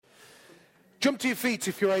Jump to your feet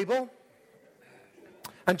if you're able.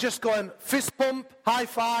 And just go and fist pump, high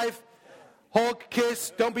five, hug,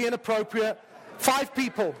 kiss, don't be inappropriate. 5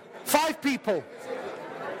 people. 5 people.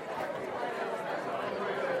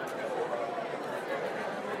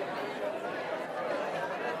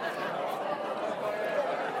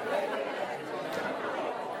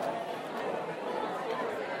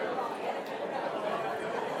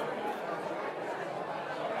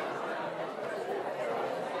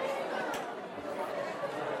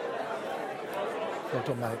 Well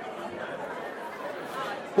done, mate.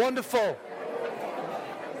 Wonderful.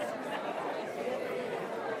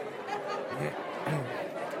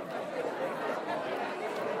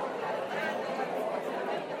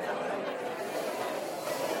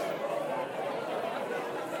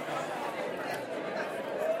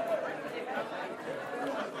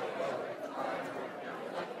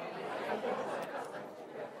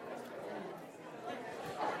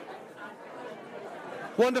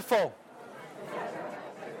 Wonderful.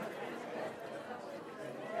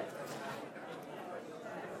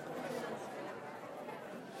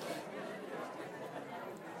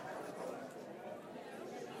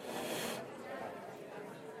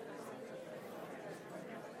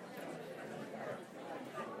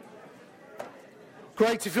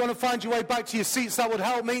 Great. If you want to find your way back to your seats, that would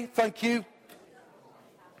help me. Thank you.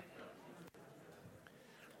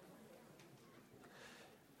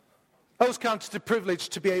 I always count it a privilege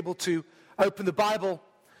to be able to open the Bible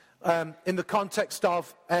in the context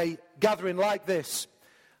of a gathering like this.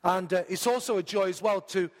 And it's also a joy as well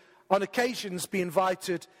to, on occasions, be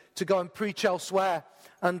invited to go and preach elsewhere.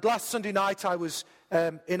 And last Sunday night I was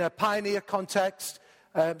in a pioneer context,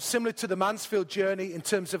 similar to the Mansfield journey in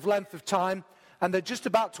terms of length of time. And they're just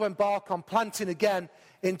about to embark on planting again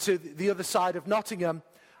into the other side of Nottingham.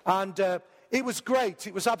 And it was great.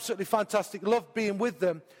 It was absolutely fantastic. Loved being with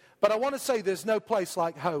them. But I want to say there's no place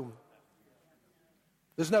like home.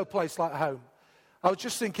 There's no place like home. I was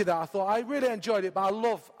just thinking that. I thought I really enjoyed it, but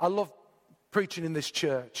I love preaching in this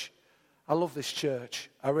church. I love this church.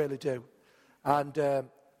 I really do. And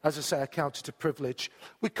as I say, I count it a privilege.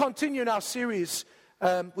 We continue in our series,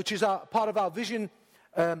 which is part of our vision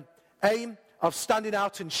aim of standing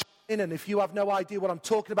out and shining. And if you have no idea what I'm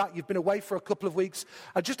talking about, you've been away for a couple of weeks,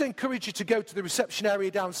 I just encourage you to go to the reception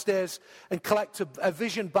area downstairs and collect a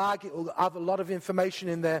vision bag. It will have a lot of information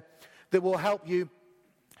in there that will help you.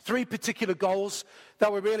 3 particular goals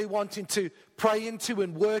that we're really wanting to pray into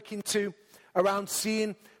and work into around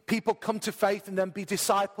seeing people come to faith and then be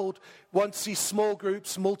discipled. We want to see small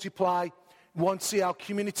groups multiply. We want to see our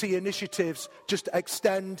community initiatives just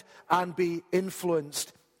extend and be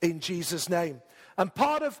influenced in Jesus' name. And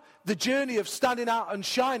part of the journey of standing out and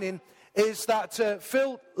shining is that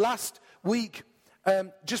Phil last week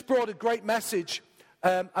just brought a great message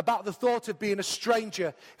about the thought of being a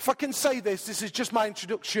stranger. If I can say this is just my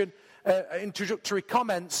introductory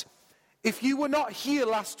comments. If you were not here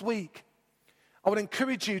last week, I would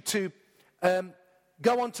encourage you to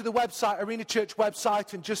go onto the website, Arena Church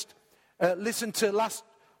website, and just listen to last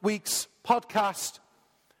week's podcast.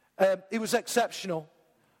 It was exceptional.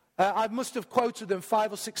 I must have quoted them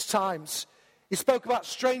 5 or 6 times. He spoke about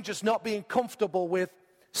strangers not being comfortable with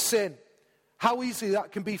sin. How easy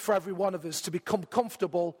that can be for every one of us to become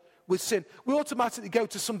comfortable with sin. We automatically go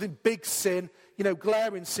to something big sin,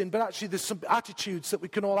 glaring sin, but actually there's some attitudes that we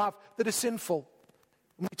can all have that are sinful.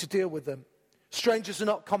 We need to deal with them. Strangers are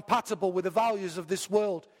not compatible with the values of this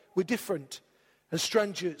world. We're different. And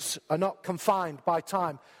strangers are not confined by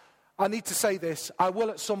time. I need to say this. I will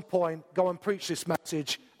at some point go and preach this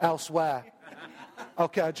message elsewhere.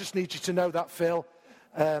 Okay, I just need you to know that, Phil.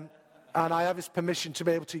 And I have his permission to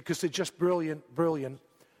be able to, because they're just brilliant, brilliant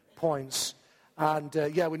points. And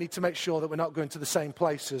we need to make sure that we're not going to the same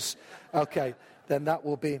places. Okay, then that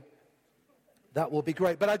will be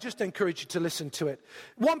great. But I just encourage you to listen to it.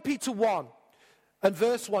 1 Peter 1 and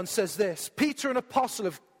verse 1 says this: Peter, an apostle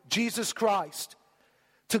of Jesus Christ,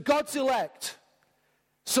 to God's elect.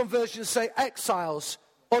 Some versions say exiles.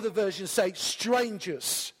 Other versions say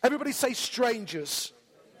strangers. Everybody say strangers.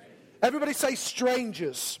 Everybody say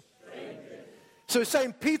strangers. So he's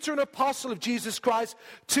saying Peter, an apostle of Jesus Christ,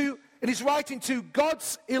 and he's writing to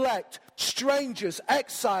God's elect, strangers,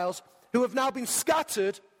 exiles, who have now been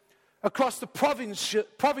scattered across the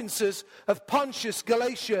provinces of Pontus,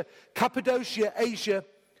 Galatia, Cappadocia, Asia,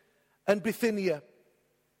 and Bithynia.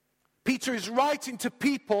 Peter is writing to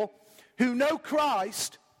people who know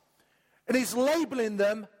Christ, and he's labeling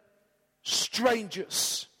them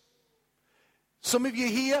strangers. Some of you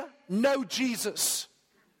here know Jesus.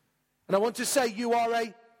 And I want to say you are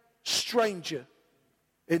a stranger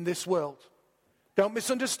in this world. Don't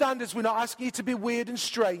misunderstand us. We're not asking you to be weird and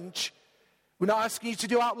strange. We're not asking you to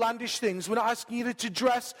do outlandish things. We're not asking you to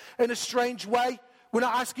dress in a strange way. We're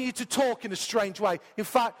not asking you to talk in a strange way. In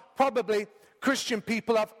fact, probably Christian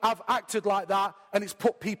people have acted like that, and it's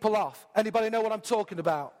put people off. Anybody know what I'm talking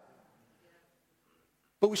about?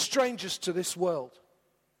 But we're strangers to this world.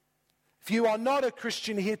 If you are not a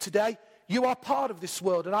Christian here today, you are part of this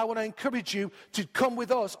world, and I want to encourage you to come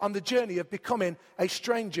with us on the journey of becoming a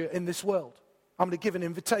stranger in this world. I'm going to give an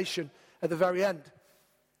invitation at the very end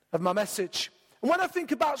of my message. And when I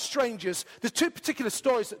think about strangers, there's two particular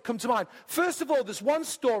stories that come to mind. First of all, there's one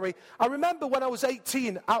story. I remember when I was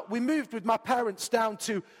 18, we moved with my parents down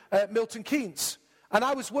to Milton Keynes, and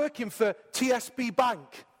I was working for TSB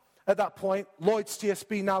Bank at that point. Lloyd's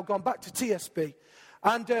TSB, now gone back to TSB.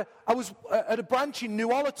 And I was at a branch in New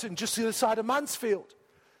Ollerton, just the other side of Mansfield.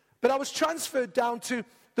 But I was transferred down to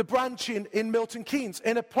the branch in Milton Keynes,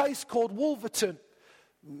 in a place called Wolverton.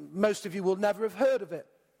 Most of you will never have heard of it.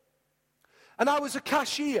 And I was a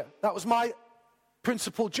cashier. That was my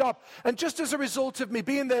principal job. And just as a result of me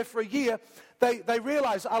being there for a year, they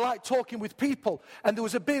realized I like talking with people. And there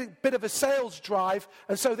was a bit of a sales drive.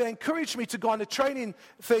 And so they encouraged me to go on a training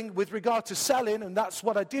thing with regard to selling. And that's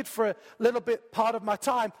what I did for a little bit, part of my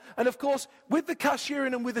time. And of course, with the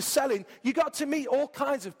cashiering and with the selling, you got to meet all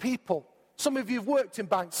kinds of people. Some of you have worked in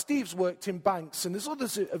banks. Steve's worked in banks, and there's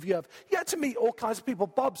others of you have. You get to meet all kinds of people.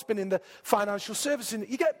 Bob's been in the financial services.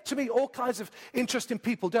 You get to meet all kinds of interesting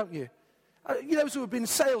people, don't you? Those who have been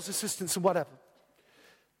sales assistants and whatever.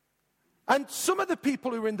 And some of the people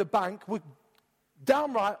who were in the bank were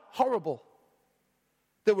downright horrible.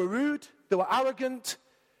 They were rude, they were arrogant,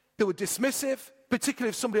 they were dismissive, particularly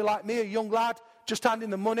if somebody like me, a young lad, just handing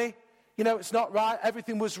them money. It's not right,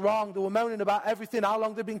 everything was wrong. They were moaning about everything, how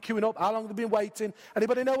long they've been queuing up, how long they've been waiting.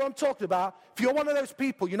 Anybody know what I'm talking about? If you're one of those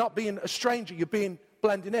people, you're not being a stranger, you're being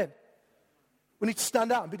blending in. We need to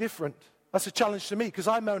stand out and be different. That's a challenge to me, because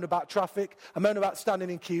I moan about traffic, I moan about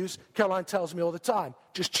standing in queues. Caroline tells me all the time,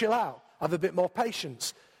 just chill out, have a bit more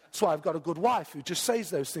patience. That's why I've got a good wife who just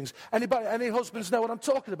says those things. Any husbands know what I'm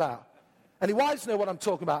talking about? Any wives know what I'm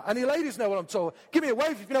talking about? Any ladies know what I'm talking about? Give me a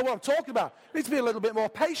wave if you know what I'm talking about. You need to be a little bit more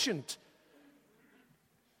patient.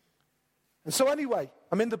 And so anyway,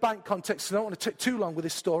 I'm in the bank context, and I don't want to take too long with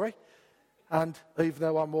this story. And even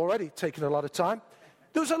though I'm already taking a lot of time,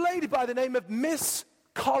 there was a lady by the name of Miss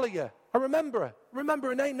Collier. I remember her. I remember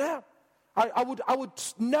her name now. I would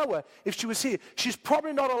know her if she was here. She's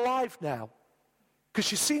probably not alive now, because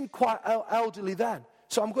she seemed quite elderly then.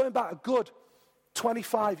 So I'm going back a good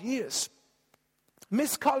 25 years.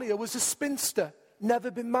 Miss Collier was a spinster, never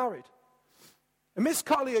been married. And Miss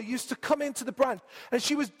Collier used to come into the branch, and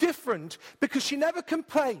she was different because she never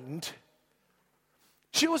complained.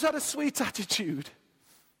 She always had a sweet attitude,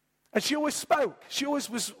 and she always spoke. She always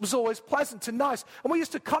was always pleasant and nice. And we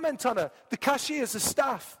used to comment on her, the cashiers, the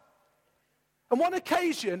staff. On one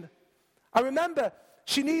occasion, I remember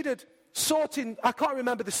she needed sorting, I can't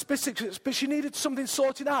remember the specifics, but she needed something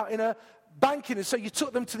sorted out in her banking, and so you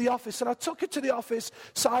took them to the office, and I took her to the office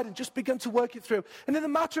side and just began to work it through. And in the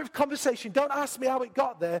matter of conversation, don't ask me how it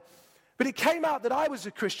got there, but it came out that I was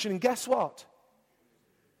a Christian, and guess what?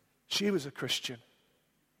 She was a Christian.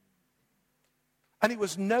 And it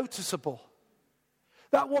was noticeable.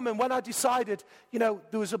 That woman, when I decided, there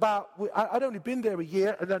was I'd only been there a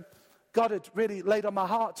year, and then God had really laid on my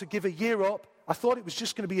heart to give a year up. I thought it was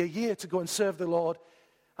just going to be a year to go and serve the Lord,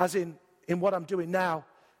 as in what I'm doing now.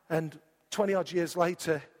 And 20-odd years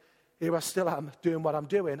later, here I still am doing what I'm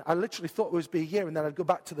doing. I literally thought it was be a year, and then I'd go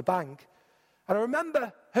back to the bank. And I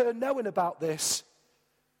remember her knowing about this.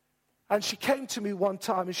 And she came to me one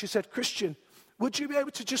time, and she said, "Christian, would you be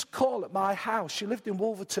able to just call at my house?" She lived in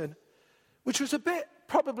Wolverton, which was a bit,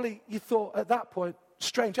 probably, you thought at that point,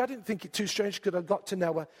 strange. I didn't think it too strange because I got to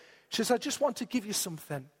know her. She says, "I just want to give you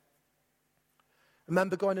something." I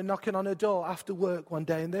remember going and knocking on her door after work one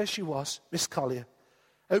day, and there she was, Miss Collier.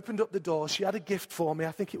 Opened up the door. She had a gift for me.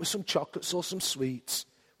 I think it was some chocolates or some sweets,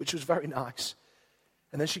 which was very nice.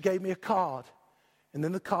 And then she gave me a card. And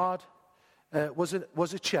then the card was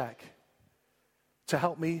a check to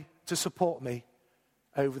help me, to support me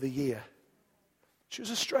over the year. She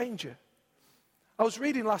was a stranger. I was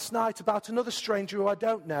reading last night about another stranger who I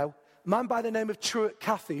don't know, a man by the name of Truett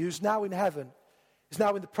Cathy, who's now in heaven, is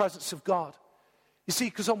now in the presence of God. You see,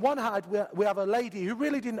 because on one hand, we have a lady who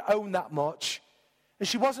really didn't own that much, and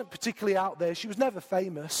she wasn't particularly out there. She was never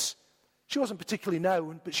famous. She wasn't particularly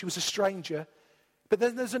known, but she was a stranger. But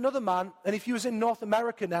then there's another man, and if you was in North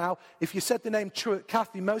America now, if you said the name Truett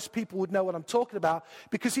Cathy, most people would know what I'm talking about,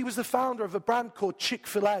 because he was the founder of a brand called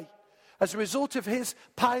Chick-fil-A. As a result of his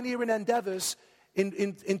pioneering endeavors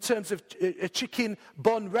in terms of a chicken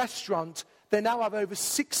bun restaurant. They now have over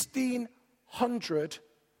 1,600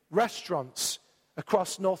 restaurants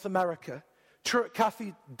across North America. Truett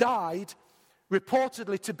Cathy died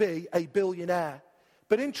reportedly to be a billionaire.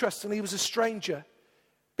 But interestingly, he was a stranger,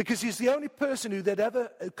 because he's the only person who they'd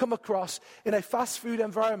ever come across in a fast food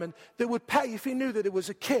environment that would pay, if he knew that it was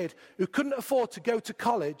a kid who couldn't afford to go to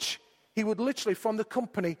college, he would literally, from the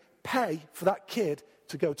company, pay for that kid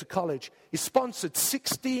to go to college. He sponsored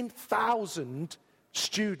 16,000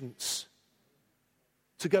 students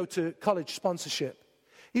to go to college sponsorship.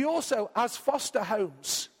 He also has foster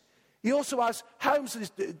homes. He also has homes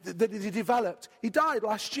that he developed. He died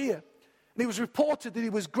last year. And it was reported that he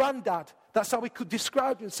was granddad. That's how he could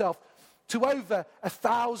describe himself, to over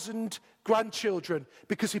 1,000 grandchildren,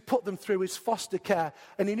 because he put them through his foster care.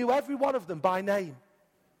 And he knew every one of them by name.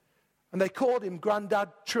 And they called him Grandad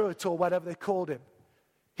Truett, or whatever they called him.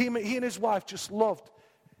 He and his wife just loved.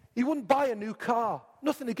 He wouldn't buy a new car.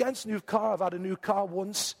 Nothing against a new car. I've had a new car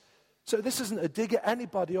once. So this isn't a dig at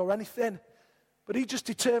anybody or anything. But he just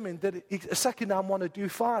determined that a second-hand one would do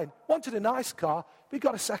fine. Wanted a nice car, but he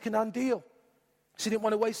got a second-hand deal. So he didn't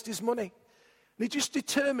want to waste his money. And he just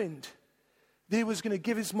determined that he was going to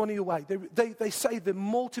give his money away. They say the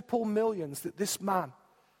multiple millions that this man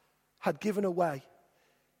had given away.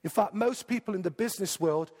 In fact, most people in the business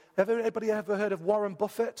world, anybody ever heard of Warren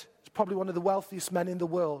Buffett? He's probably one of the wealthiest men in the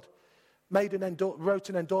world. Wrote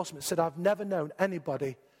an endorsement, said, "I've never known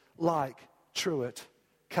anybody like Truett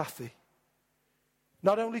Cathy."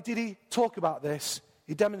 Not only did he talk about this,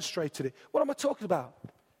 he demonstrated it. What am I talking about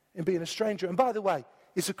in being a stranger? And by the way,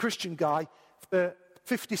 he's a Christian guy. For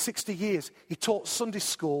 50, 60 years, he taught Sunday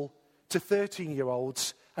school to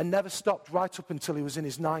 13-year-olds and never stopped right up until he was in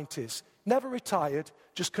his 90s. Never retired,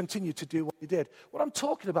 just continued to do what he did. What I'm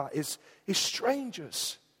talking about is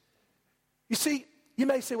strangers. You see, you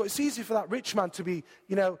may say, well, it's easy for that rich man to be,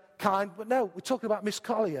 kind. But no, we're talking about Miss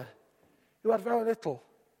Collier, who had very little.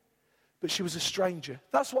 But she was a stranger.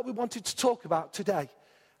 That's what we wanted to talk about today.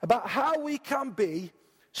 About how we can be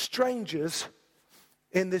strangers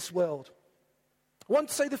in this world. I want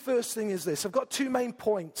to say the first thing is this. I've got two main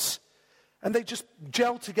points, and they just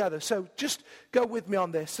gel together. So just go with me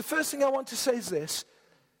on this. The first thing I want to say is this.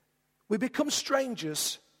 We become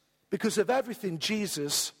strangers because of everything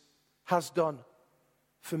Jesus has done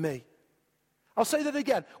for me. I'll say that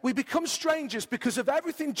again. We become strangers because of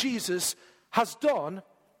everything Jesus has done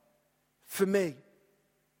for me.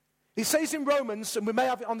 He says in Romans, and we may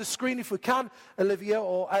have it on the screen if we can, Olivia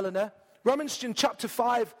or Eleanor, Romans chapter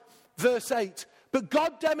 5, verse 8. But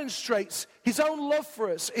God demonstrates his own love for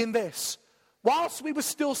us in this. Whilst we were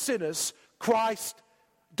still sinners, Christ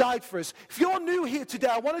died for us. If you're new here today,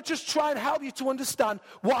 I want to just try and help you to understand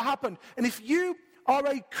what happened. And if you are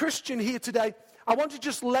a Christian here today, I want to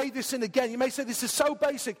just lay this in again. You may say, this is so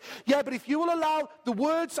basic. Yeah, but if you will allow the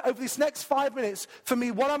words over this next 5 minutes for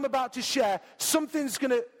me, what I'm about to share, something's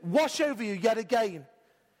going to wash over you yet again.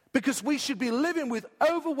 Because we should be living with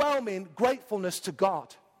overwhelming gratefulness to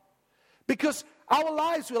God. Because our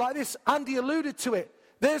lives were like this. Andy alluded to it.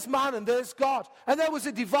 There's man and there's God. And there was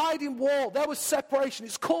a dividing wall. There was separation.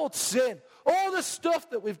 It's called sin. All the stuff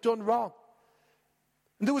that we've done wrong.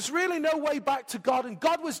 And there was really no way back to God. And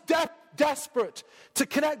God was desperate to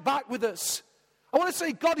connect back with us. I want to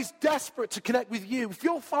say God is desperate to connect with you. If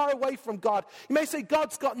you're far away from God, you may say,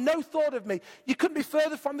 God's got no thought of me. You couldn't be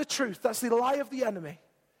further from the truth. That's the lie of the enemy.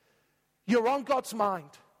 You're on God's mind.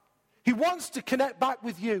 He wants to connect back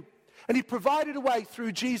with you. And he provided a way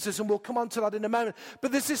through Jesus, and we'll come on to that in a moment.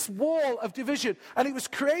 But there's this wall of division, and it was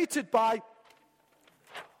created by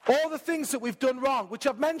all the things that we've done wrong, which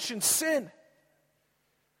I've mentioned: sin,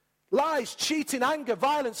 lies, cheating, anger,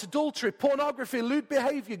 violence, adultery, pornography, lewd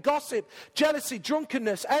behavior, gossip, jealousy,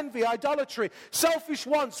 drunkenness, envy, idolatry, selfish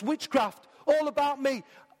wants, witchcraft, all about me.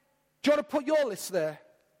 Do you want to put your list there?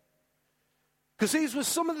 Because these were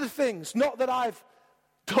some of the things, not that I've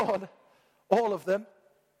done all of them,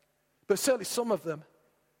 but certainly some of them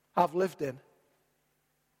I've lived in.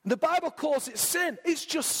 And the Bible calls it sin. It's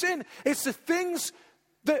just sin. It's the things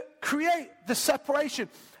that create the separation.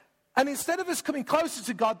 And instead of us coming closer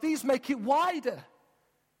to God, these make it wider.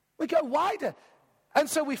 We go wider. And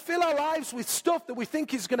so we fill our lives with stuff that we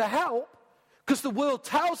think is going to help, because the world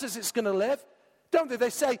tells us it's going to live. Don't they? They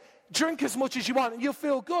say, drink as much as you want and you'll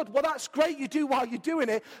feel good. Well, that's great you do while you're doing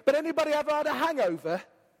it. But anybody ever had a hangover?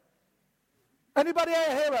 Anybody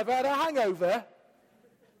here ever had a hangover?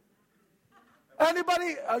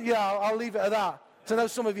 Anybody? Oh, yeah, I'll leave it at that. So I know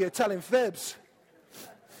some of you are telling fibs.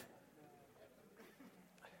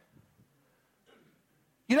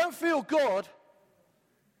 You don't feel good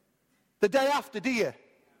the day after, do you?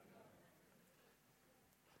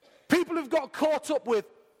 People who've got caught up with,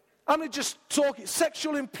 I'm going to just talk it,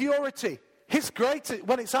 sexual impurity. It's great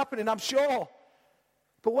when it's happening, I'm sure.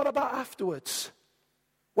 But what about afterwards?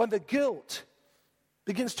 When the guilt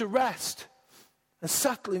begins to rest and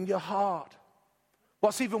settle in your heart.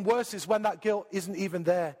 What's even worse is when that guilt isn't even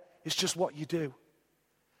there. It's just what you do.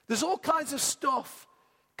 There's all kinds of stuff.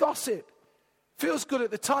 Gossip. Feels good at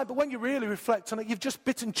the time, but when you really reflect on it, you've just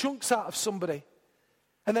bitten chunks out of somebody.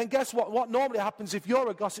 And then guess what? What normally happens if you're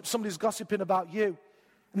a gossip, somebody's gossiping about you.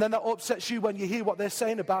 And then that upsets you when you hear what they're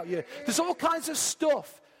saying about you. There's all kinds of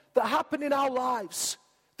stuff that happen in our lives,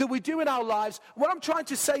 that we do in our lives. What I'm trying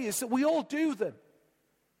to say is that we all do them.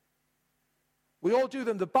 We all do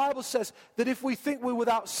them. The Bible says that if we think we're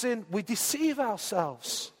without sin, we deceive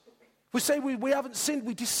ourselves. If we say we haven't sinned,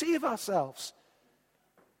 we deceive ourselves.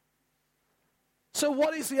 So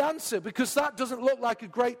what is the answer? Because that doesn't look like a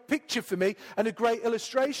great picture for me and a great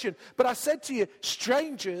illustration. But I said to you,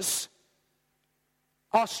 strangers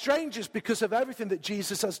are strangers because of everything that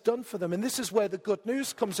Jesus has done for them. And this is where the good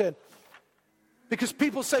news comes in. Because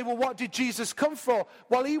people say, well, what did Jesus come for?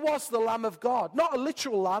 Well, he was the Lamb of God. Not a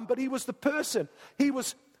literal lamb, but he was the person. He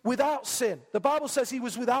was without sin. The Bible says he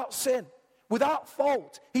was without sin, without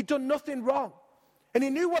fault. He'd done nothing wrong. And he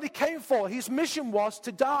knew what he came for. His mission was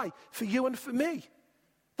to die for you and for me.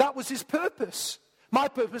 That was his purpose. My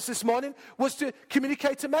purpose this morning was to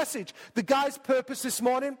communicate a message. The guy's purpose this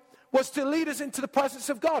morning was to lead us into the presence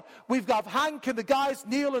of God. We've got Hank and the guys,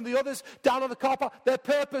 Neil and the others down on the car park. Their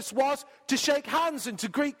purpose was to shake hands and to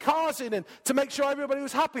greet cars in and to make sure everybody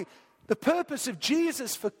was happy. The purpose of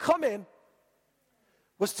Jesus for coming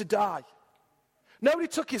was to die. Nobody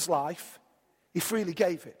took his life. He freely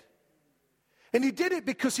gave it. And he did it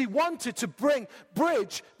because he wanted to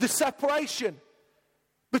bridge the separation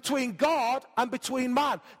between God and between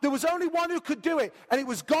man. There was only one who could do it, and it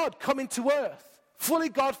was God coming to earth. Fully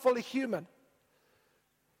God, fully human.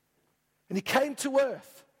 And he came to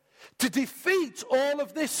earth to defeat all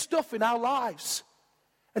of this stuff in our lives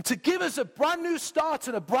and to give us a brand new start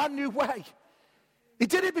and a brand new way. He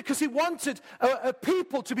did it because he wanted a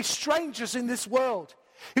people to be strangers in this world.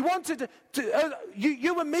 He wanted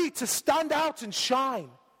you and me to stand out and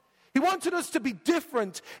shine. He wanted us to be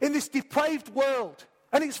different in this depraved world.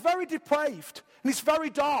 And it's very depraved and it's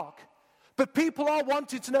very dark. But people are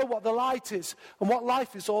wanting to know what the light is and what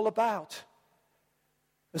life is all about.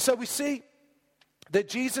 And so we see that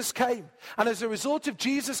Jesus came. And as a result of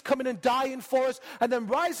Jesus coming and dying for us and then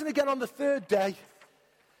rising again on the third day,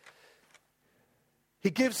 he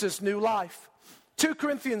gives us new life. 2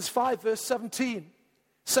 Corinthians 5 verse 17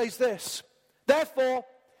 says this. Therefore,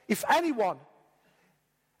 if anyone,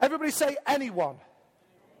 everybody say anyone.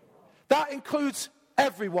 That includes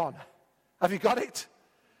everyone. Have you got it?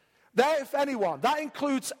 There, if anyone, that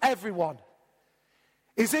includes everyone,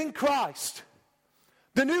 is in Christ.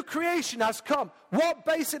 The new creation has come. What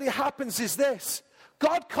basically happens is this.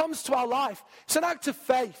 God comes to our life. It's an act of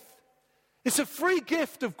faith. It's a free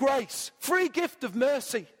gift of grace, free gift of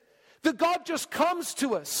mercy. That God just comes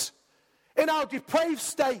to us in our depraved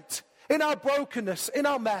state, in our brokenness, in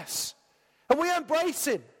our mess. And we embrace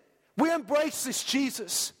him. We embrace this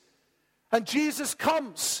Jesus. And Jesus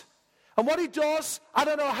comes. And what he does, I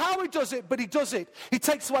don't know how he does it, but he does it. He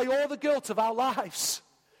takes away all the guilt of our lives.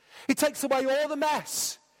 He takes away all the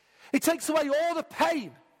mess. He takes away all the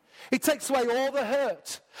pain. He takes away all the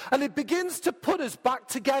hurt. And it begins to put us back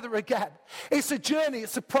together again. It's a journey.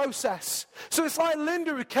 It's a process. So it's like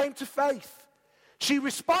Linda who came to faith. She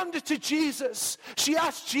responded to Jesus. She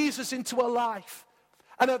asked Jesus into her life.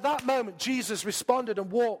 And at that moment, Jesus responded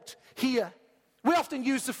and walked here. We often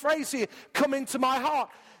use the phrase here, come into my heart.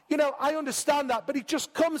 You know, I understand that, but he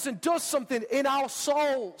just comes and does something in our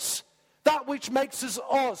souls. That which makes us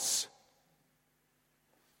us.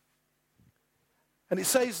 And it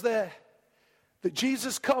says there that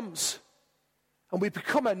Jesus comes and we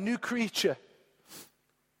become a new creature.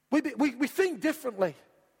 We think differently.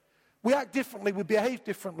 We act differently. We behave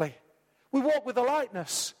differently. We walk with a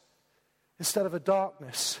lightness instead of a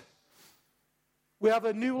darkness. We have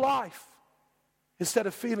a new life instead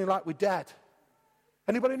of feeling like we're dead.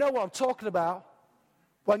 Anybody know what I'm talking about?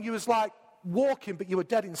 When you was like walking, but you were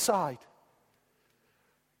dead inside.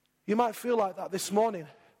 You might feel like that this morning.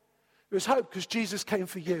 There is hope because Jesus came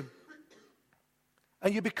for you.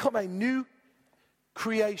 And you become a new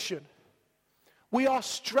creation. We are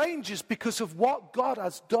strangers because of what God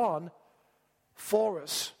has done for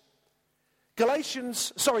us.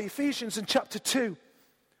 Ephesians in chapter 2,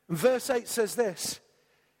 verse 8 says this.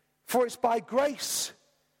 For it's by grace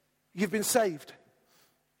you've been saved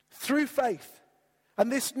through faith.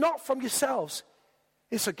 And this not from yourselves,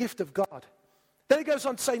 it's a gift of God. Then he goes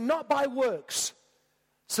on to say, not by works,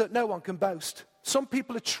 so that no one can boast. Some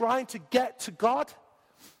people are trying to get to God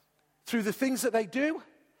through the things that they do.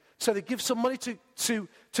 So they give some money to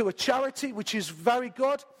a charity, which is very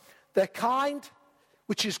good. They're kind,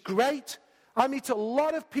 which is great. I meet a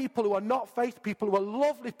lot of people who are not faith people, who are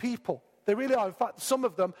lovely people. They really are. In fact, some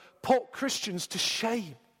of them put Christians to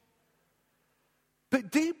shame.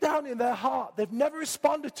 But deep down in their heart, they've never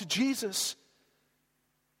responded to Jesus.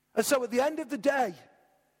 And so at the end of the day,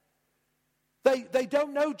 they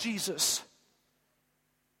don't know Jesus.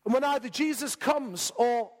 And when either Jesus comes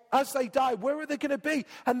or as they die, where are they going to be?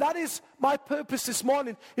 And that is my purpose this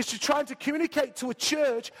morning, is to try to communicate to a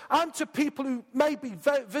church and to people who may be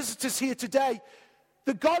visitors here today,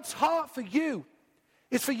 that God's heart for you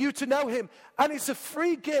is for you to know him. And it's a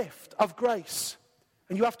free gift of grace.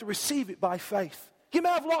 And you have to receive it by faith. You may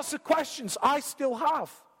have lots of questions. I still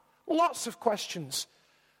have lots of questions.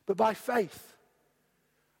 But by faith,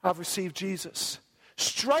 I've received Jesus.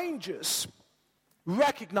 Strangers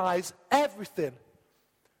recognize everything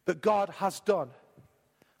that God has done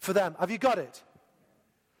for them. Have you got it?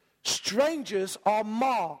 Strangers are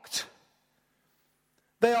marked.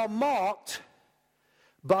 They are marked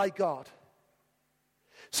by God.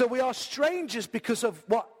 So we are strangers because of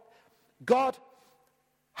what God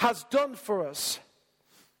has done for us.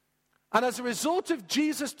 And as a result of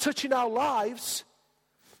Jesus touching our lives,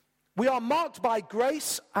 we are marked by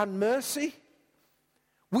grace and mercy,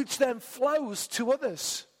 which then flows to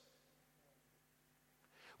others.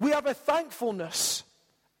 We have a thankfulness,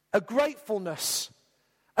 a gratefulness,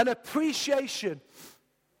 an appreciation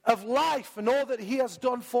of life and all that he has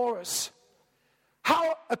done for us.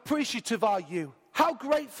 How appreciative are you? How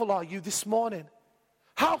grateful are you this morning?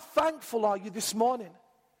 How thankful are you this morning?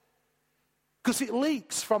 Because it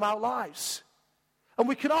leaks from our lives. And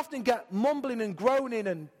we can often get mumbling and groaning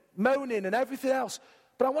and moaning and everything else.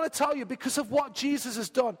 But I want to tell you, because of what Jesus has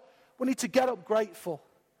done, we need to get up grateful.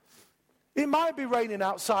 It might be raining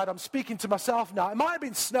outside. I'm speaking to myself now. It might have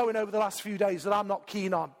been snowing over the last few days that I'm not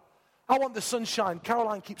keen on. I want the sunshine.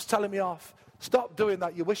 Caroline keeps telling me off. Stop doing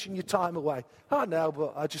that. You're wishing your time away. I know,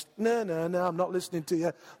 but I just, no, I'm not listening to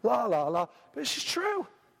you. La, la, la. But it's just true.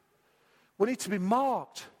 We need to be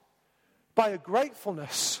marked by a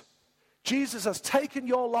gratefulness. Jesus has taken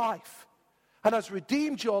your life and has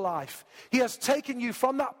redeemed your life. He has taken you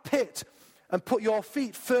from that pit and put your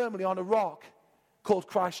feet firmly on a rock called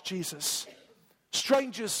Christ Jesus.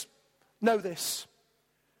 Strangers know this.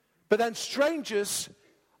 But then strangers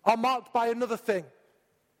are marked by another thing.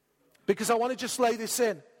 Because I want to just lay this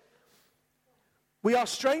in. We are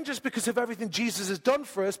strangers because of everything Jesus has done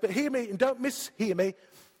for us. But hear me and don't mishear me.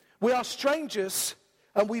 We are strangers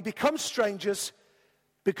and we become strangers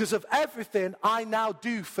because of everything I now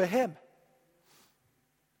do for him.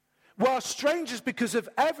 We are strangers because of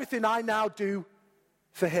everything I now do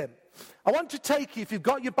for him. I want to take you, if you've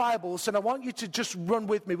got your Bibles, and I want you to just run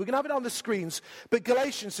with me. We're going to have it on the screens. But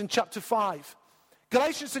Galatians in chapter 5.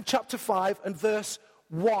 Galatians in chapter 5 and verse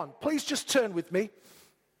 1. Please just turn with me.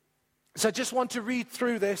 So I just want to read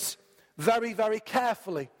through this very, very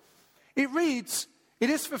carefully. It reads, "It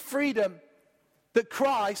is for freedom that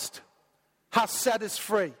Christ has set us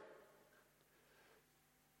free."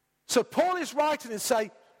 So Paul is writing and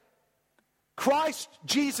saying, Christ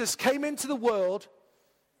Jesus came into the world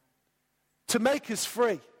to make us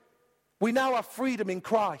free. We now have freedom in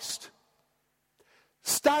Christ.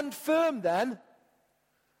 Stand firm then,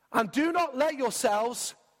 and do not let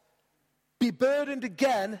yourselves be burdened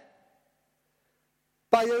again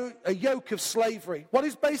by a yoke of slavery. What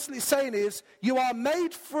he's basically saying is, you are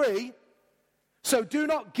made free, so do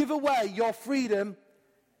not give away your freedom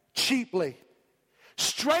cheaply.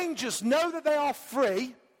 Strangers know that they are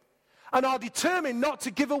free and are determined not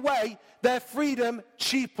to give away their freedom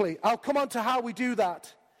cheaply. I'll come on to how we do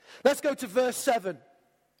that. Let's go to verse 7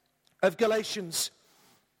 of Galatians,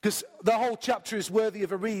 because the whole chapter is worthy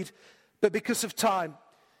of a read, but because of time,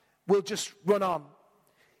 we'll just run on.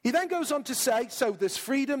 He then goes on to say, so there's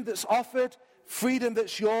freedom that's offered, freedom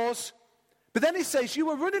that's yours. But then he says, you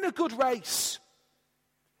were running a good race.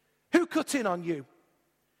 Who cut in on you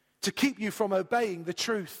to keep you from obeying the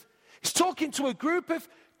truth? He's talking to a group of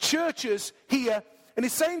churches here, and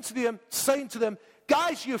he's saying to them,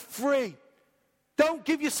 guys, you're free. Don't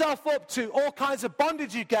give yourself up to all kinds of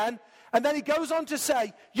bondage again. And then he goes on to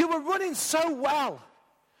say, you were running so well.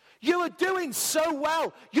 You were doing so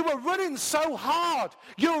well. You were running so hard.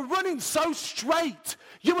 You were running so straight.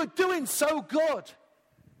 You were doing so good.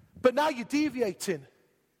 But now you're deviating.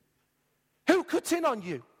 Who cut in on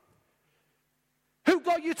you? Who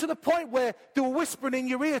got you to the point where they were whispering in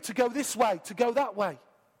your ear to go this way, to go that way?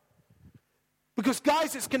 Because,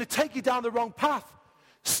 guys, it's going to take you down the wrong path.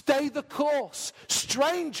 Stay the course.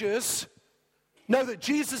 Strangers know that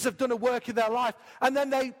Jesus have done a work in their life, and then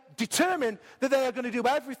they determine that they are going to do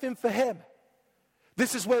everything for him.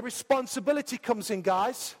 This is where responsibility comes in,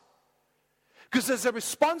 guys. Because there's a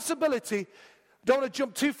responsibility, don't want to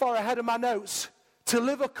jump too far ahead of my notes, to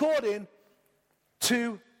live according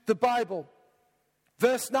to the Bible.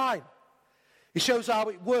 Verse 9, he shows how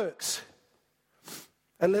it works.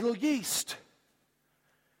 A little yeast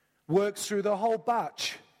works through the whole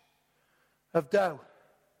batch of dough.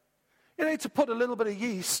 You need to put a little bit of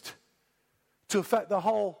yeast to affect the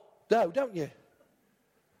whole dough, don't you?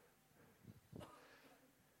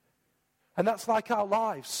 And that's like our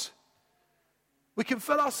lives. We can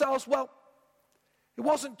feel ourselves, well, it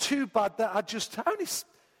wasn't too bad that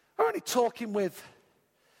I'm only talking with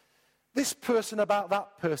this person about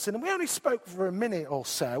that person, and we only spoke for a minute or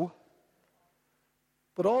so.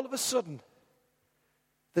 But all of a sudden,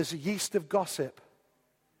 there's a yeast of gossip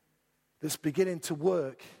that's beginning to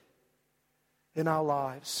work in our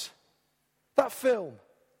lives. That film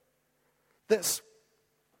it's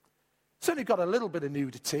only got a little bit of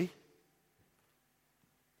nudity.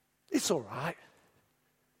 It's all right.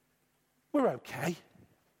 We're okay.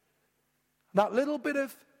 That little bit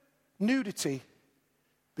of nudity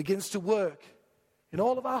begins to work in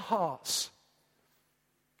all of our hearts,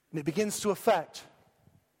 and it begins to affect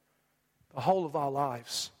the whole of our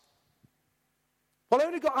lives. Well, I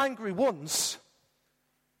only got angry once,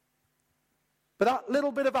 but that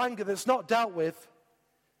little bit of anger that's not dealt with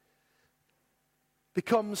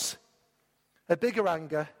becomes a bigger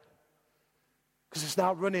anger because it's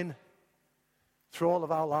now running through all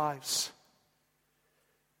of our lives.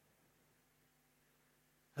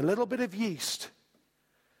 A little bit of yeast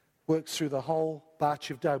works through the whole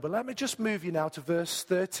batch of dough. But let me just move you now to verse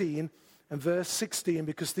 13 and verse 16,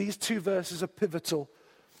 because these two verses are pivotal.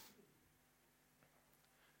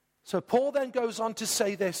 So Paul then goes on to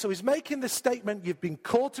say this. So he's making the statement, you've been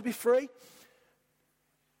called to be free.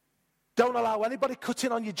 Don't allow anybody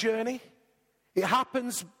cutting on your journey. It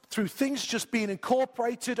happens through things just being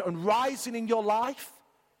incorporated and rising in your life.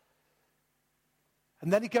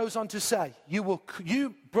 And then he goes on to say,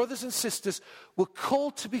 you brothers and sisters, were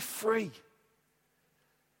called to be free.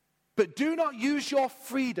 But do not use your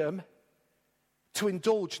freedom to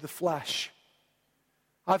indulge the flesh.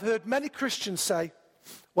 I've heard many Christians say,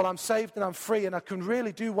 well, I'm saved and I'm free and I can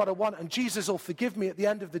really do what I want and Jesus will forgive me at the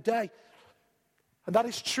end of the day. And that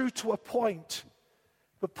is true to a point.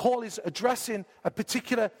 But Paul is addressing a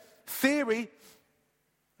particular theory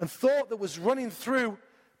and thought that was running through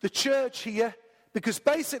the church here. Because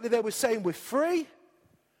basically they were saying we're free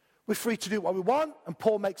to do what we want, and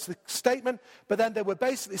Paul makes the statement, but then they were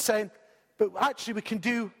basically saying, but actually we can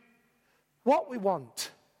do what we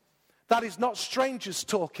want. That is not strangers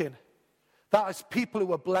talking. That is people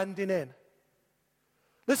who are blending in.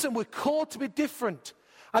 Listen, we're called to be different.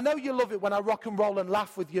 I know you love it when I rock and roll and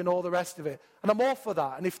laugh with you and all the rest of it, and I'm all for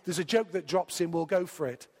that, and if there's a joke that drops in, we'll go for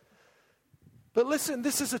it. But listen,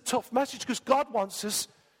 this is a tough message because God wants us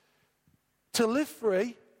to live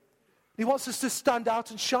free. He wants us to stand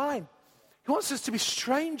out and shine. He wants us to be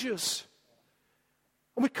strangers.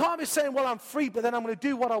 And we can't be saying, well, I'm free, but then I'm going to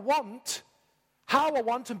do what I want, how I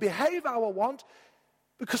want, and behave how I want.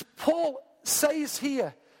 Because Paul says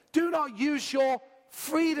here, do not use your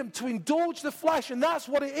freedom to indulge the flesh. And that's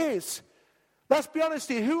what it is. Let's be honest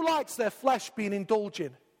here. Who likes their flesh being indulged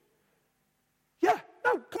in? Yeah,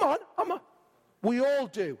 no, come on. We all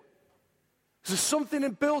do. There's something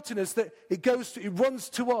built in us that it runs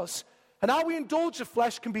to us. And how we indulge the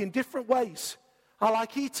flesh can be in different ways. I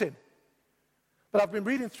like eating. But I've been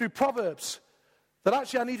reading through Proverbs that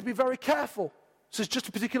actually I need to be very careful. So it's just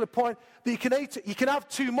a particular point that you can eat. You can have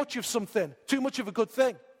too much of something, too much of a good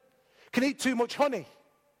thing. You can eat too much honey.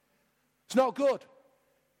 It's not good.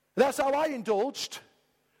 That's how I indulged.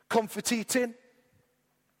 Comfort eating.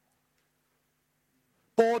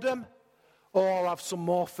 Boredom. Oh, I'll have some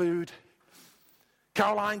more food.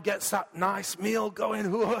 Caroline gets that nice meal going.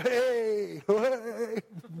 Hey.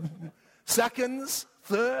 Seconds,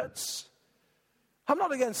 thirds. I'm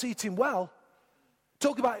not against eating well.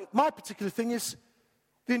 Talk about my particular thing is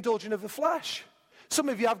the indulging of the flesh. Some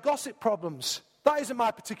of you have gossip problems. That isn't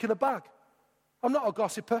my particular bag. I'm not a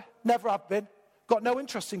gossiper. Never have been. Got no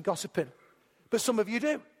interest in gossiping. But some of you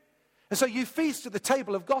do. And so you feast at the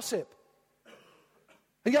table of gossip.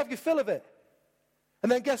 And you have your fill of it. And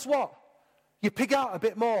then guess what? You pig out a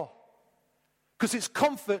bit more. Because it's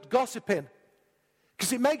comfort gossiping.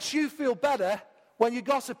 Because it makes you feel better when you're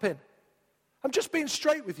gossiping. I'm just being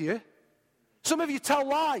straight with you. Some of you tell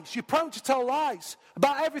lies. You're prone to tell lies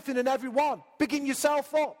about everything and everyone. Bigging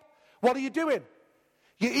yourself up. What are you doing?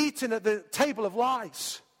 You're eating at the table of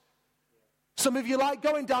lies. Some of you like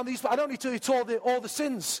going down these, I don't need to eat all the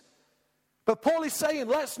sins. But Paul is saying,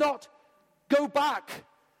 let's not go back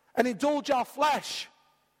and indulge our flesh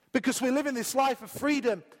because we live in this life of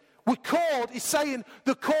freedom. We're called, he's saying,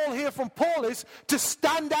 the call here from Paul is to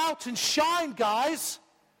stand out and shine, guys.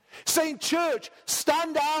 Saying, church,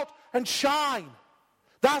 stand out and shine.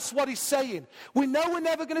 That's what he's saying. We know we're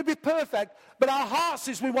never going to be perfect, but our heart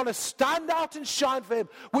says we want to stand out and shine for him.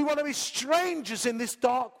 We want to be strangers in this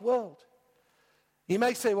dark world. You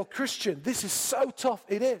may say, well, Christian, this is so tough.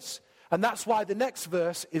 It is. And that's why the next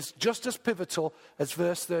verse is just as pivotal as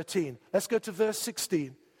verse 13. Let's go to verse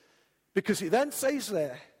 16. Because he then says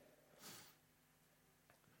there,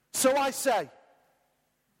 so I say.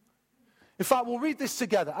 In fact, we'll read this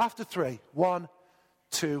together after 3. 1,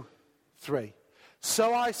 2, 3.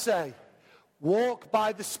 So I say, walk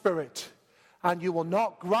by the Spirit, and you will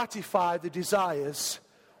not gratify the desires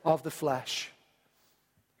of the flesh.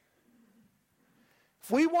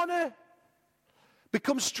 If we want to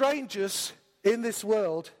become strangers in this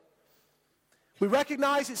world, we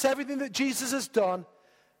recognize it's everything that Jesus has done,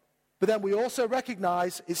 but then we also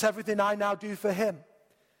recognize it's everything I now do for him.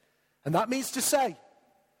 And that means to say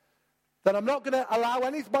that I'm not going to allow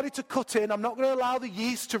anybody to cut in. I'm not going to allow the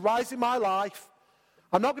yeast to rise in my life.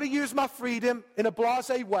 I'm not going to use my freedom in a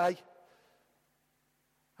blasé way.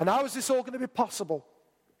 And how is this all going to be possible?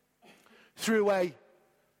 Through a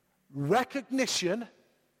recognition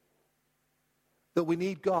that we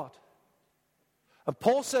need God. And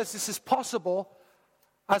Paul says this is possible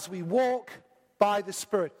as we walk by the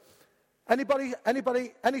Spirit.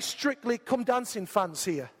 Any Strictly Come Dancing fans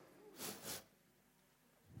here?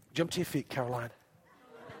 Jump to your feet, Caroline.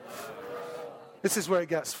 This is where it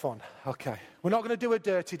gets fun. Okay. We're not going to do a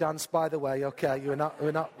dirty dance, by the way. Okay. We're not.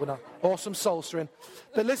 Awesome soul stirring.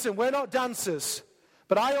 But listen, we're not dancers.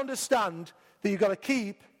 But I understand that you've got to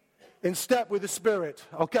keep in step with the Spirit.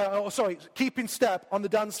 Okay. Oh, sorry. Keep in step on the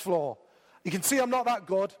dance floor. You can see I'm not that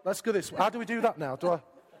good. Let's go this way. How do we do that now?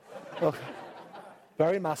 Okay.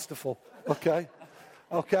 Very masterful. Okay.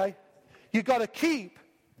 Okay. You've got to keep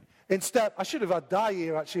in step. I should have had Di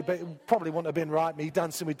here, actually, but it probably wouldn't have been right, me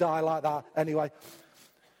dancing with Di like that anyway.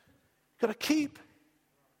 Got to keep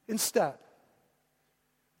in step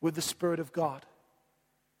with the Spirit of God.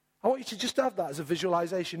 I want you to just have that as a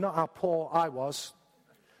visualization, not how poor I was.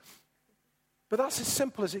 But that's as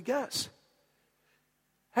simple as it gets.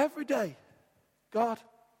 Every day, God,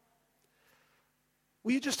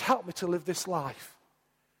 will you just help me to live this life?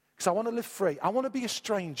 Because I want to live free. I want to be a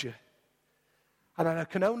stranger. And I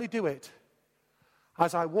can only do it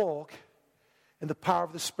as I walk in the power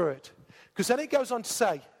of the Spirit. Because then it goes on to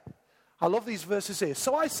say, I love these verses here.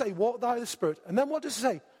 So I say, walk by the Spirit. And then what does it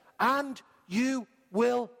say? And you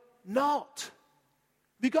will not.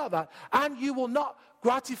 Have you got that? And you will not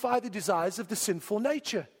gratify the desires of the sinful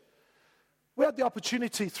nature. We had the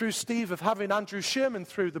opportunity through Steve of having Andrew Sherman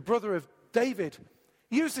through, the brother of David.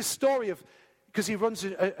 He used this story of, because he runs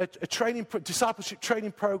a discipleship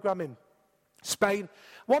training program in Spain.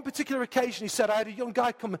 One particular occasion, he said, I had a young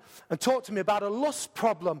guy come and talk to me about a lust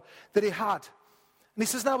problem that he had. And he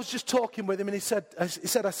says, and I was just talking with him, and I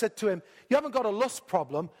said to him, you haven't got a lust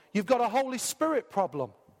problem, you've got a Holy Spirit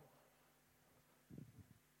problem.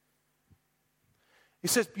 He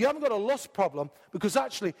says, you haven't got a lust problem, because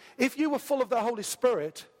actually, if you were full of the Holy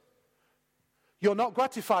Spirit, you'll not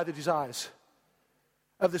gratify the desires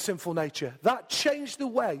of the sinful nature. That changed the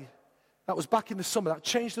way. That was back in the summer. That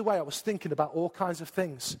changed the way I was thinking about all kinds of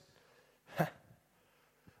things.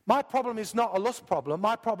 My problem is not a lust problem.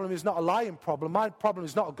 My problem is not a lying problem. My problem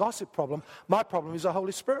is not a gossip problem. My problem is a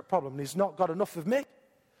Holy Spirit problem. And he's not got enough of me.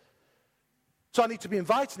 So I need to be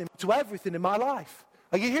inviting him to everything in my life.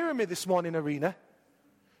 Are you hearing me this morning, Arena?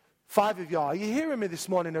 5 of you are you hearing me this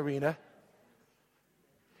morning, Arena?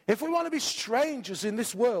 If we want to be strangers in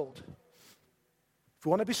this world, if we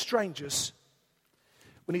want to be strangers,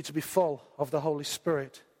 we need to be full of the Holy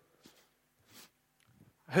Spirit.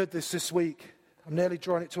 I heard this week. I'm nearly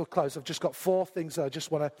drawing it to a close. I've just got 4 things that I just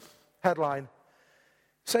want to headline. It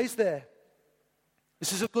says there,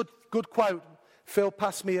 this is a good quote. Phil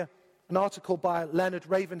passed me an article by Leonard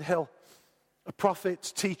Ravenhill, a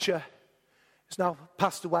prophet, teacher. He's now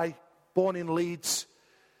passed away, born in Leeds.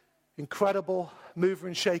 Incredible mover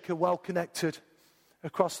and shaker, well connected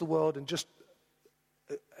across the world, and just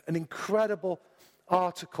an incredible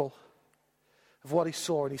article of what he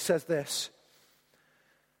saw. And he says this: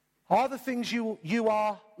 are the things you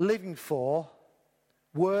are living for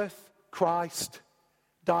worth Christ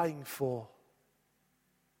dying for?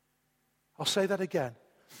 I'll say that again.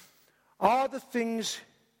 Are the things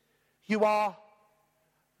you are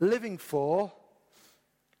living for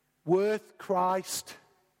worth Christ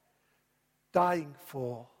dying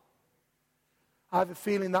for? I have a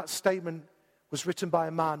feeling that statement was written by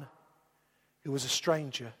a man who was a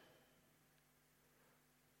stranger.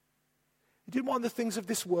 He didn't want the things of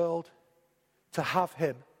this world to have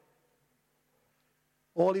him.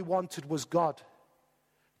 All he wanted was God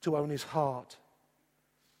to own his heart.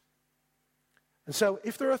 And so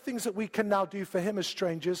if there are things that we can now do for him as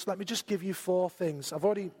strangers, let me just give you 4 things. I've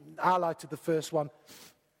already highlighted the first one.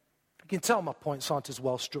 You can tell my points aren't as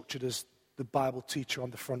well structured as the Bible teacher on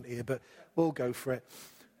the front here, but we'll go for it.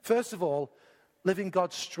 First of all, live in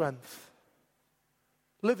God's strength.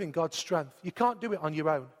 Live in God's strength. You can't do it on your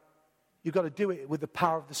own. You've got to do it with the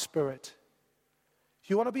power of the Spirit. If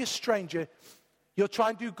you want to be a stranger, you'll try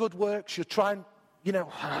and do good works, you'll try and,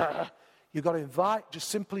 you've got to invite just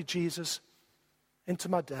simply Jesus into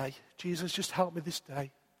my day. Jesus, just help me this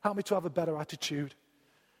day. Help me to have a better attitude.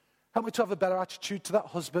 Help me to have a better attitude to that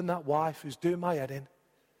husband, that wife who's doing my head in.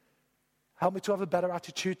 Help me to have a better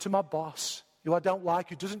attitude to my boss, who I don't like,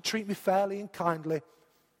 who doesn't treat me fairly and kindly.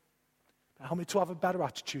 Help me to have a better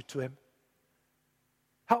attitude to him.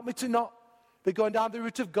 Help me to not be going down the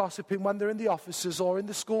route of gossiping when they're in the offices or in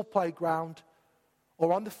the school playground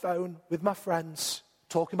or on the phone with my friends,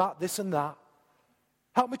 talking about this and that.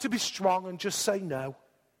 Help me to be strong and just say no.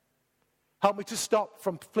 Help me to stop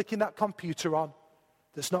from flicking that computer on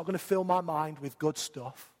that's not going to fill my mind with good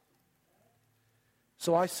stuff.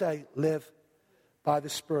 So I say, live by the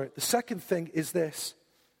Spirit. The second thing is this.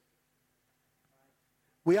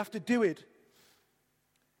 We have to do it.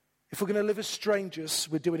 If we're going to live as strangers,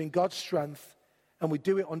 we do it in God's strength, and we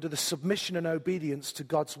do it under the submission and obedience to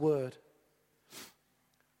God's word.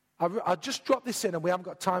 I just dropped this in, and we haven't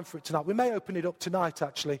got time for it tonight. We may open it up tonight,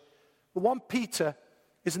 actually. But 1 Peter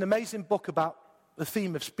is an amazing book about the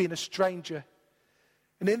theme of being a stranger.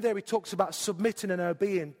 And in there he talks about submitting and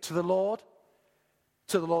obeying to the Lord,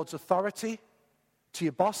 to the Lord's authority, to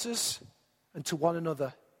your bosses, and to one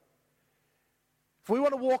another. If we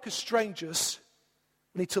want to walk as strangers,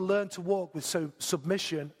 we need to learn to walk with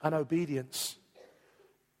submission and obedience.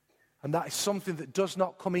 And that is something that does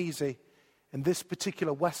not come easy in this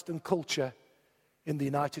particular Western culture in the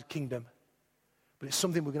United Kingdom. But it's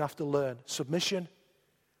something we're going to have to learn. Submission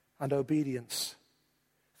and obedience.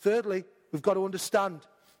 Thirdly, we've got to understand,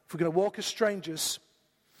 if we're going to walk as strangers,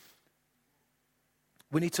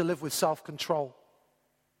 we need to live with self-control.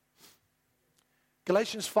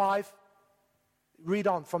 Galatians 5, read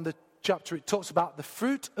on from the chapter, it talks about the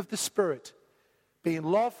fruit of the Spirit being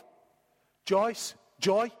love, joy,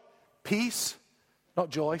 peace, not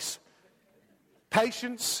Joyce,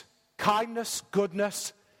 patience, kindness,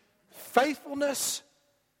 goodness, faithfulness,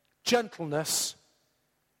 gentleness,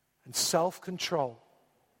 and self-control.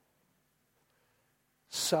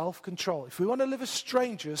 Self-control. If we want to live as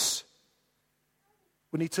strangers,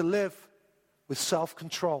 we need to live with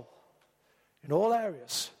self-control in all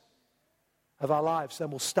areas of our lives. Then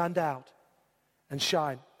we'll stand out and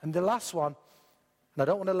shine. And the last one, and I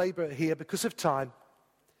don't want to labor it here because of time,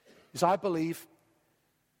 is I believe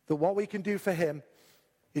that what we can do for him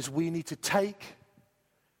is we need to take,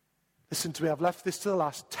 listen to me, I've left this to the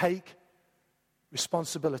last, take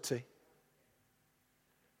responsibility.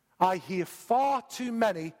 I hear far too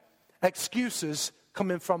many excuses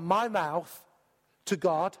coming from my mouth to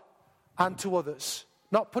God and to others.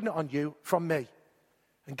 Not putting it on you, from me.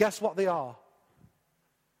 And guess what they are?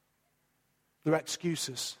 They're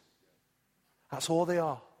excuses. That's all they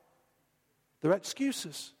are. They're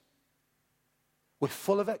excuses. We're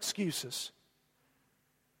full of excuses.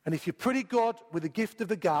 And if you're pretty good with the gift of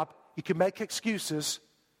the gab, you can make excuses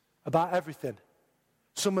about everything.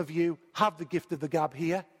 Some of you have the gift of the gab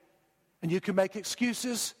here, and you can make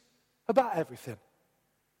excuses about everything.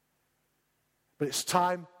 But it's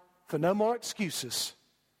time for no more excuses.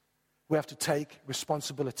 We have to take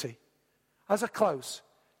responsibility. As I close,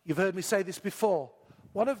 you've heard me say this before.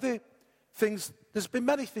 One of the things, there's been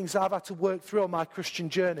many things I've had to work through on my Christian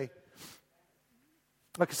journey.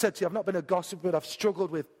 Like I said to you, I've not been a gossip, but I've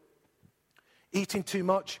struggled with eating too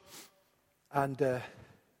much. And,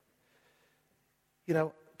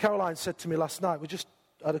 Caroline said to me last night, we just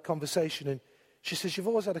had a conversation, and she says, you've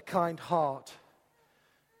always had a kind heart.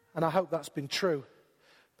 And I hope that's been true.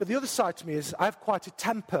 But the other side to me is I have quite a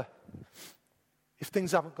temper if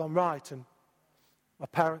things haven't gone right. And my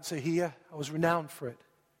parents are here. I was renowned for it.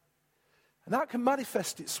 And that can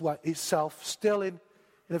manifest itself still in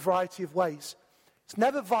a variety of ways. It's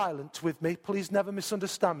never violent with me. Please never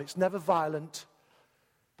misunderstand me. It's never violent.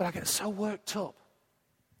 But I get so worked up.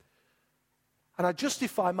 And I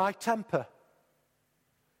justify my temper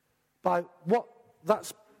by what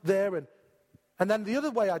that's there. And then the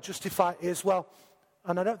other way I justify it is, well,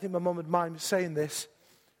 and I don't think my mum would mind me saying this,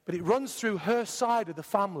 but it runs through her side of the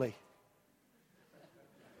family.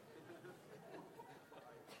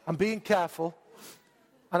 I'm being careful,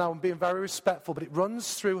 and I'm being very respectful, but it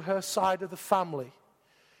runs through her side of the family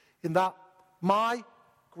in that my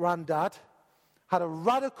granddad had a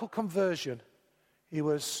radical conversion. He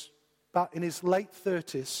was about in his late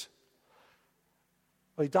 30s.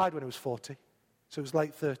 Well, he died when he was 40, so he was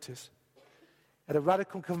late 30s. He had a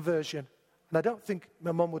radical conversion, and I don't think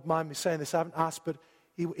my mum would mind me saying this, I haven't asked, but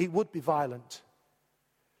he would be violent.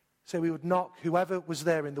 So he would knock whoever was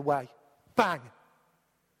there in the way. Bang!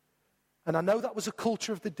 And I know that was a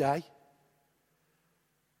culture of the day,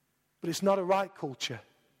 but it's not a right culture.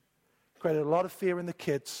 It created a lot of fear in the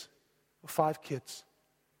kids, 5 kids,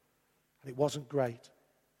 and it wasn't great.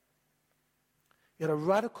 He had a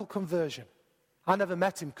radical conversion. I never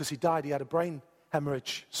met him because he died. He had a brain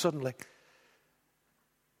hemorrhage suddenly.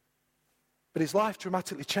 But his life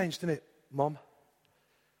dramatically changed, didn't it, Mum?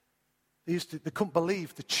 They couldn't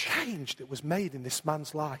believe the change that was made in this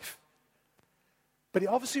man's life. But it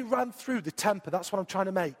obviously ran through the temper. That's what I'm trying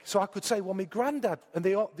to make. So I could say, well, my granddad, and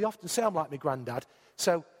they often say I'm like my granddad.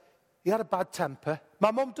 So he had a bad temper.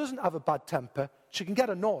 My mum doesn't have a bad temper. She can get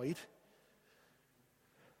annoyed.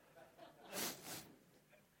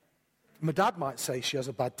 My dad might say she has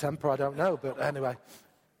a bad temper. I don't know. But anyway.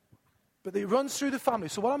 But it runs through the family.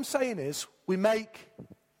 So what I'm saying is we make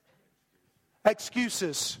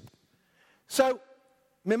excuses. So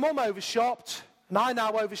my mum overshopped, and I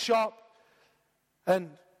now overshop.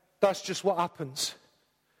 And that's just what happens.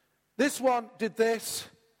 This one did this.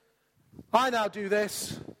 I now do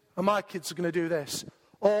this. And my kids are going to do this.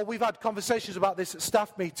 Or we've had conversations about this at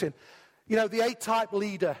staff meeting. You know, the A-type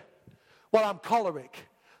leader. Well, I'm choleric.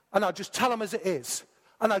 And I just tell them as it is.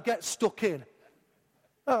 And I get stuck in.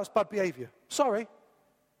 Oh, that's bad behavior. Sorry.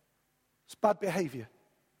 It's bad behavior.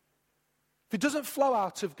 If it doesn't flow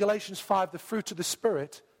out of Galatians 5, the fruit of the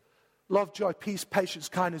Spirit, love, joy, peace, patience,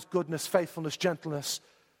 kindness, goodness, faithfulness, gentleness,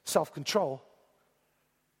 self-control,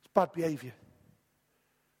 it's bad behavior.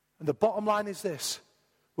 And the bottom line is this.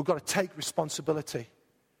 We've got to take responsibility.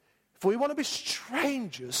 If we want to be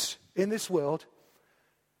strangers in this world,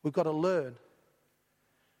 we've got to learn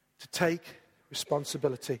to take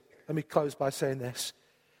responsibility. Let me close by saying this.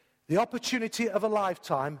 The opportunity of a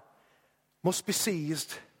lifetime must be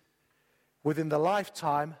seized within the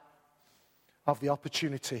lifetime of the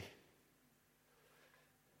opportunity.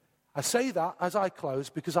 I say that as I close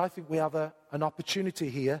because I think we have an opportunity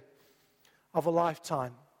here of a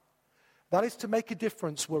lifetime. That is to make a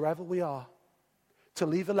difference wherever we are. To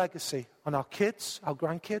leave a legacy on our kids, our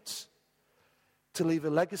grandkids. To leave a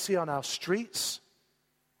legacy on our streets,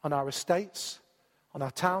 on our estates, on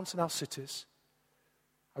our towns and our cities.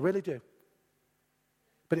 I really do.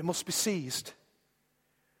 But it must be seized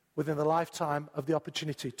within the lifetime of the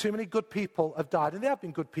opportunity. Too many good people have died, and they have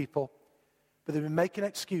been good people, but they've been making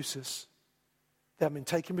excuses. They haven't been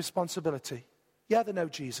taking responsibility. Yeah, they know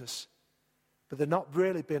Jesus, but they're not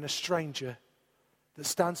really being a stranger that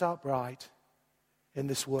stands out bright in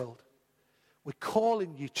this world. We're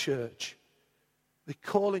calling you, church. We're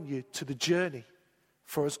calling you to the journey,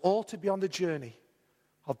 for us all to be on the journey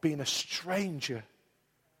of being a stranger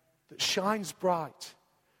that shines bright,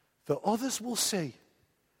 that others will see,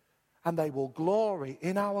 and they will glory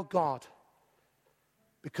in our God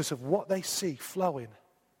because of what they see flowing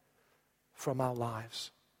from our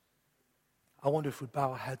lives. I wonder if we'd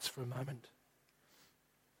bow our heads for a moment.